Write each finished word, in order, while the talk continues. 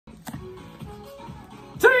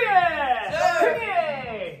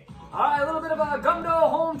a Kumdo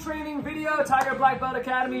home training video, Tiger Black Belt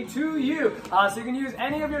Academy, to you. So you can use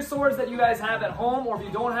any of your swords that you guys have at home, or if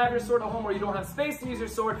you don't have your sword at home or you don't have space to use your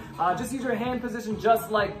sword, just use your hand position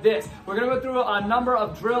just like this. We're going to go through a number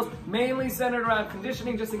of drills, mainly centered around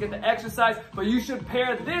conditioning just to get the exercise, but you should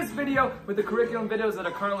pair this video with the curriculum videos that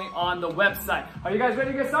are currently on the website. Are you guys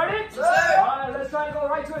ready to get started? Yes, sir. All right, let's try to go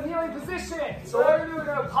right to a kneeling position. So what we're going to do, we're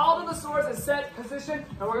going to palm the swords and set position,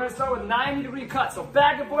 and we're going to start with 90-degree cuts. So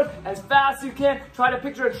back and forth as fast as you can. Try to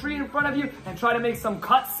picture a tree in front of you and try to make some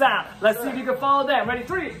cut sound. Let's see if you can follow them. Ready?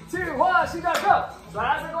 3, 2, 1, she got go. So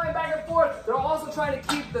as they're going back and forth, they're also trying to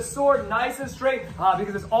keep the sword nice and straight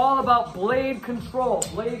because it's all about blade control.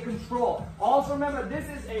 Blade control. Also remember, this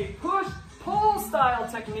is a push-pull style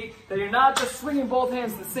technique that you're not just swinging both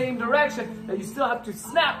hands the same direction, that you still have to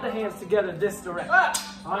snap the hands together this direction.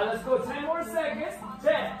 All right, let's go 10 more seconds.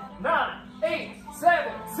 10, 9, 8,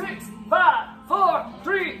 7, 6, 5, 4,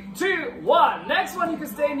 3, 2, 1. Next one, you can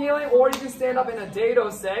stay kneeling or you can stand up in a dado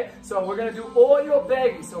say. So we're going to do oyo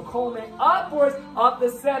begi. So combing upwards, up the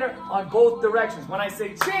center on both directions. When I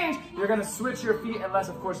say change, you're going to switch your feet unless,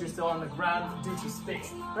 of course, you're still on the ground due to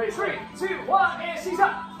space. Ready? 3, 2, 1, and she's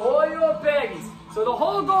up. Oyo begis. So the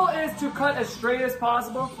whole goal is to cut as straight as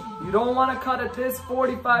possible. You don't want to cut at this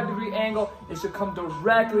 45-degree angle. It should come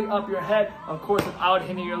directly up your head, of course, without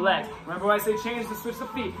hitting your legs. Remember when I say change to switch the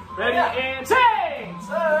feet. Ready, and change!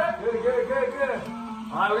 Good, good, good, good.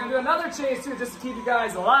 All right, we're going to do another change, too, just to keep you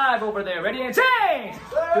guys alive over there. Ready, and change!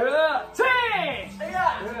 Good. Change!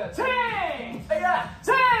 Good. Change!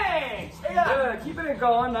 Change! Good. Keeping it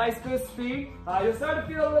going. Nice, good speed. You'll start to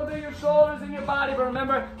feel a little bit of your shoulders in your body, but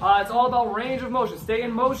remember, it's all about range of motion. Stay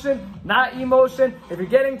in motion, not emotion. If you're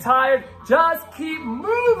getting tired, just keep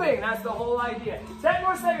moving. That's the whole idea. 10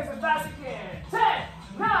 more seconds as fast as you can. 10,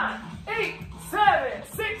 9, 8, 7,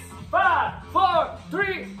 6, 5, 4,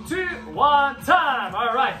 3, 2, 1, time.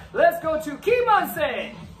 All right, let's go to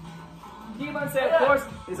Kimonse. Kimonse, of course,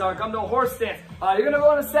 is our Kumdo horse stance. You're going to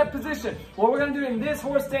go in a set position. What we're going to do in this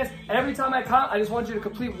horse stance, every time I count, I just want you to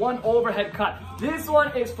complete one overhead cut. This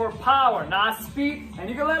one is for power, not speed, and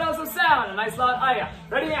you can let out some sound, a nice loud aya.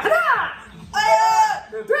 Ready? Hada!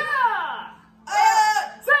 Aya! Dra!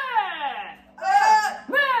 Aya! Se! Aya!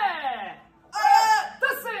 Ne! Aya!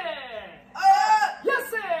 Dase! Aya!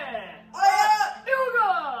 Yase! Aya!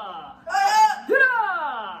 Ilga! Aya! Hira!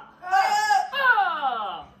 Aya!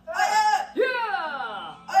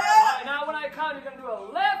 You're going to do a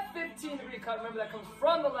left 15-degree cut. Remember, that comes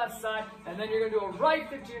from the left side. And then you're going to do a right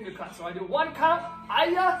 15-degree cut. So I do one count.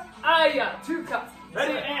 Aya, aya. 2 cuts.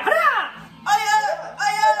 Ready? And hada! Aya,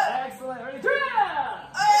 aya. Excellent. Ready? Dra!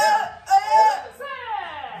 Aya, aya. Se!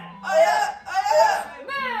 Aya, aya.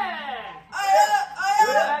 Ne! Aya, aya.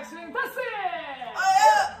 Good action. Dase!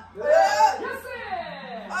 Aya, aya. Yase!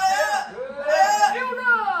 Aya, aya.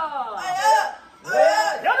 Ilda! Aya,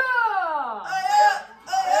 aya. Yada!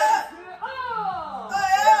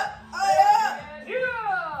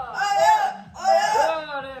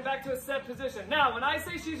 Position. Now, when I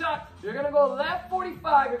say she's up, you're going to go left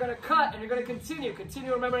 45, you're going to cut, and you're going to continue.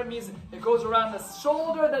 Continue, remember, it means it goes around the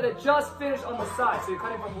shoulder that it just finished on the side. So you're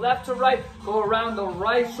cutting from left to right, go around the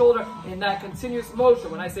right shoulder in that continuous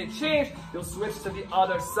motion. When I say change, you'll switch to the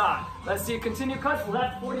other side. Let's see, continue cuts,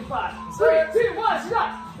 left 45. 3, 2, 1, she's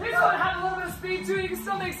up. This one has a little bit of speed too, you can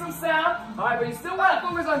still make some sound. All right, but you still want to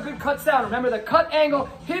focus on good cut sound. Remember, the cut angle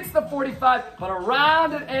hits the 45, but a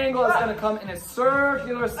rounded angle is going to come in a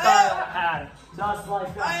circular style pattern. Just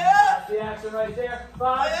like that. That's the action right there.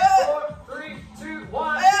 5, 4, 3, 2,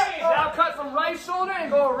 1, change. Now cut from right shoulder and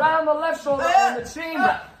go around the left shoulder on the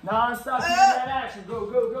chamber. Non-stop keeping that action. Go,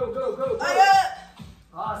 go, go, go, go, go.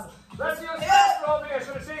 Awesome. Let's do a faster over here.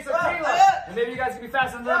 Should have changed some payload. And maybe you guys can be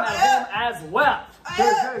faster than them at home as well.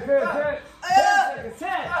 Good, good, good, good. 10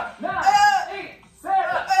 seconds. 10, 9, 8,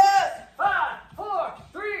 7, 6, 5, 4,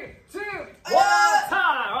 3, 2, 1,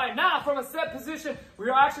 time. All right, now from a set position, we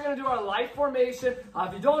are actually going to do our light formation.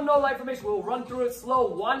 If you don't know light formation, we'll run through it slow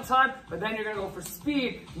one time, but then you're going to go for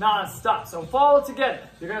speed non-stop. So follow together.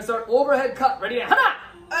 You're going to start overhead cut. Ready? Hana!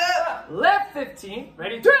 Left 15.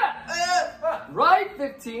 Ready? Right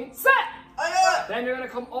 15. Set. Then you're going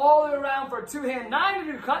to come all the way around for a 2-hand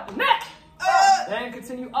 90-degree cut. Net. Then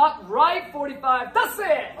continue up, right 45, that's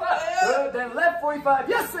it. Good, then left 45,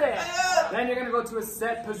 yes it. Then you're going to go to a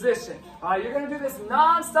set position. All right, you're going to do this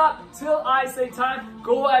non-stop until I say time.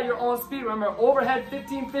 Go at your own speed. Remember, overhead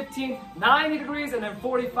 15, 15, 90 degrees, and then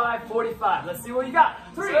 45, 45. Let's see what you got.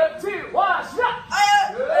 3, 2, 1, shot.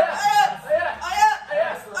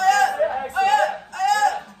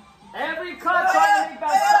 Every cut, try to make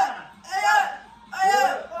that sound.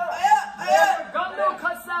 Kumdo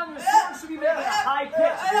cut sound, your sword should be making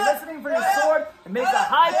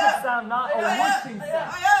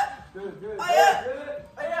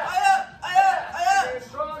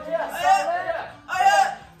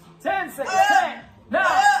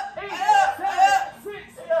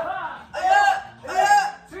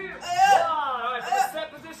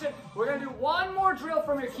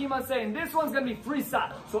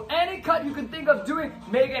So any cut you can think of doing,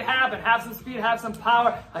 make it happen. Have some speed, have some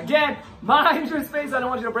power. Again, mind your space. I don't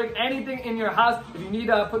want you to break anything in your house. If you need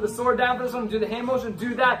to put the sword down for this one, do the hand motion,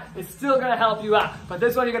 do that. It's still gonna help you out. But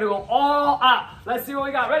this one, you're gonna go all out. Let's see what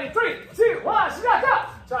we got. Ready? 3, 2, 1, shot, go!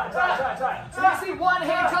 Try. So you see 1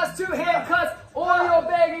 hand cuts, 2 hand cuts, Oreo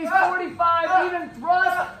baggies, 45, even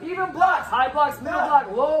thrust, even blocks, high blocks, middle block,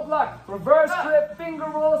 low block, reverse grip, finger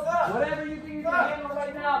rolls, whatever you think you can handle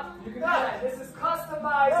right now, you can do that. This is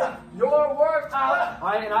customizing your workout. All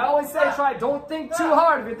right, and I always say, don't think too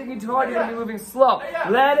hard. If you're thinking too hard, you're gonna be moving slow.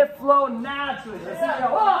 Let it flow naturally. Let's see,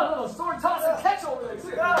 a little sword toss and catch over there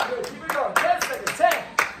too. Good. Keep it going. 10 seconds. 10,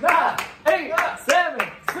 9, 8,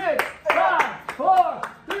 7, 6, 5, 4,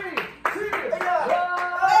 3, 2, 1,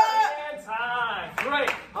 and time. Great.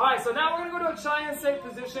 All right, so now we're gonna go to a try and safe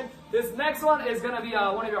position. This next one is gonna be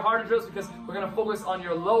one of your harder drills because we're gonna focus on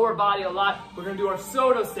your lower body a lot. We're gonna do our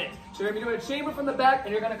soto stance. So you're gonna be doing a chamber from the back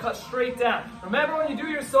and you're gonna cut straight down. Remember when you do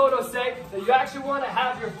your soto stance that you actually wanna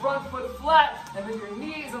have your front foot flat and then your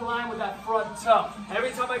knee is in line with that front toe.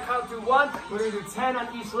 Every time I count through 1, we're gonna do 10 on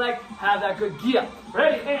each leg. Have that good gear.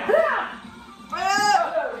 Ready, and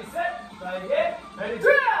reset. Try it again. Ready,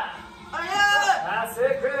 that's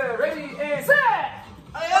it, good. Ready, and set.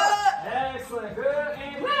 Excellent, good,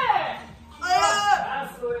 and net.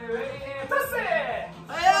 That's the way, ready, and toss it.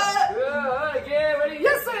 Good, again, ready,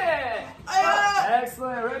 yes it.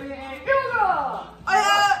 Excellent, ready, and yoga.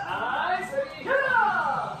 Nice, ready,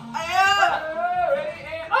 yoga. Ready,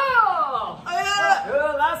 and oh.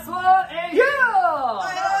 Good, last one, and yoga.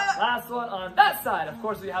 Last one on that side. Of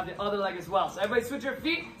course, we have the other leg as well. So everybody switch your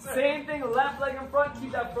feet. Same thing, left leg in front.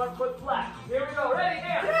 Keep that front foot flat. Here we go. Ready,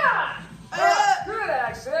 and good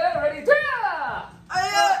action. Ready,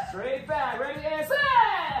 straight back. Ready, and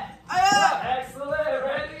set. Excellent.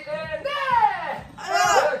 Ready, and net.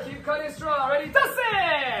 Good. Keep cutting strong. Ready, toss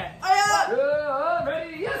it. Good.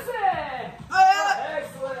 Ready, yes it.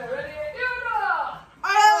 Excellent. Ready, and yoga.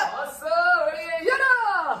 Awesome. Ready, and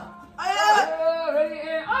yoga. Good. Ready,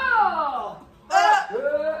 and oh.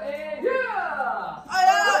 Good, and yeah.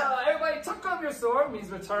 Everybody tuck up your sword, means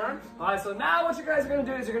return. All right, so now what you guys are gonna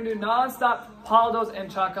do is you're gonna do non-stop paldos and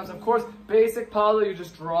chakams. Of course, basic paldo, you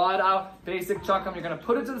just draw it out. Basic chakam, you're gonna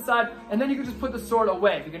put it to the side, and then you can just put the sword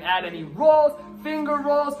away. If you can add any rolls, finger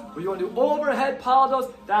rolls, or you wanna do overhead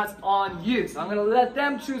paldos, that's on you. So I'm gonna let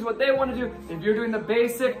them choose what they wanna do. If you're doing the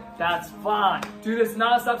basic, that's fine. Do this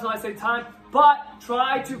non-stop till I say time, but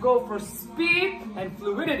try to go for speed and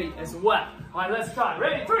fluidity as well. All right, let's try.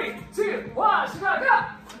 Ready? 3, 2, 1, go!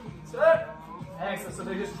 Excellent. So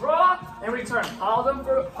they just draw and return.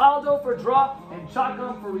 Paldo for draw and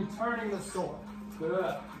chakam for returning the sword.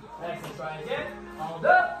 Good. Excellent. Try again.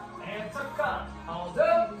 Paldo and chakam.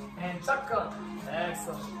 Paldo and chakam.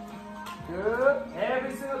 Excellent. Good.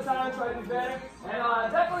 Every single time, try to do better.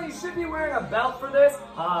 And definitely you should be wearing a belt for this.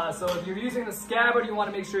 So if you're using the scabbard, you want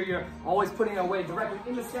to make sure you're always putting it away directly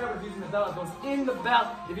in the scabbard. If you're using the belt, it goes in the belt.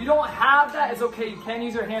 If you don't have that, it's okay. You can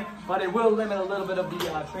use your hand, but it will limit a little bit of the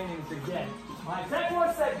training to get. All right, 10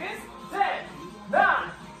 more seconds. 10,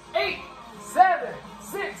 9, 8, 7,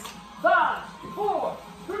 6, 5, 4,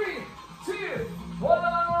 3, 2,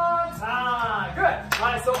 1, time. Good. All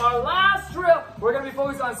right, so our last drill, we're gonna be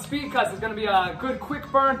focused on speed cuts. It's gonna be a good quick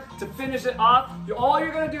burn to finish it off. All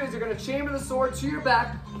you're gonna do is you're gonna chamber the sword to your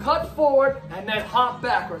back, cut forward, and then hop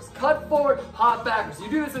backwards. Cut forward, hop backwards. You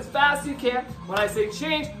do this as fast as you can. When I say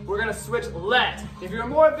change, we're gonna switch legs. If you're a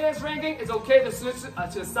more advanced ranking, it's okay to switch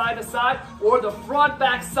to side, or the front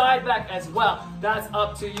back, side back as well. That's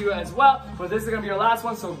up to you as well. But this is gonna be your last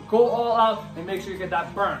one, so go all out and make sure you get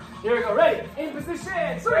that burn. Here we go, ready? In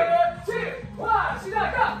position, 3, 2, 1, shoot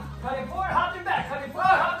that, go! Cutting forward, hopping back, cutting forward,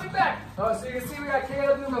 hopping back. Oh, so you can see we got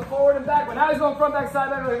Caleb doing the forward and back, but now he's going front back, side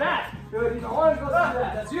back, like that. Good, he's orange goes to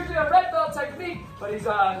that. That's usually a red belt technique, but he's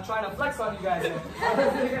trying to flex on you guys here.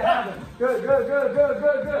 Good, good, good, good,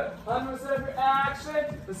 good, good. 100% of your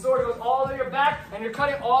action. The sword goes all the way to your back, and you're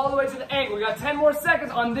cutting all the way to the ankle. We got 10 more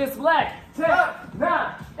seconds on this leg. 10,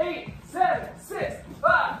 9, 8, 7, 6,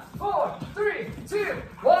 5, 4, 3, 2,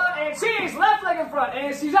 1, and change. Left leg in front,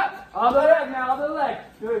 and she's up. Other leg now, other leg.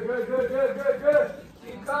 Good, good, good, good, good, good.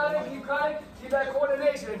 Keep cutting, keep cutting. Keep that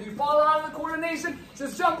coordination. If you fall out of the coordination,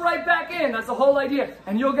 just jump right back in. That's the whole idea.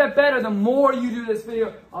 And you'll get better the more you do this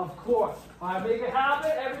video, of course. All right, make it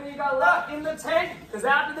happen. Everything you got left in the tank, because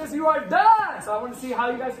after this, you are done. So I want to see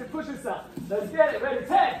how you guys can push yourself. Let's get it. Ready?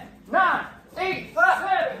 10, 9, 8,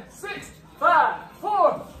 7, 6, 5,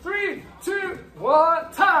 4, 3, 2,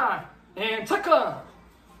 1, time. And tuck on.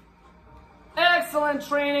 excellent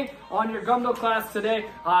training on your Kumdo class today.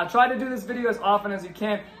 Try to do this video as often as you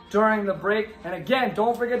can during the break. And again,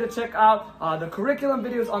 don't forget to check out the curriculum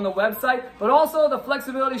videos on the website, but also the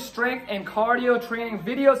flexibility, strength, and cardio training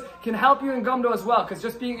videos can help you in Kumdo as well, because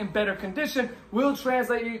just being in better condition will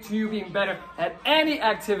translate to you being better at any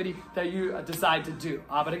activity that you decide to do.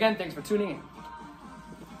 But again, thanks for tuning in.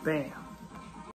 Bam.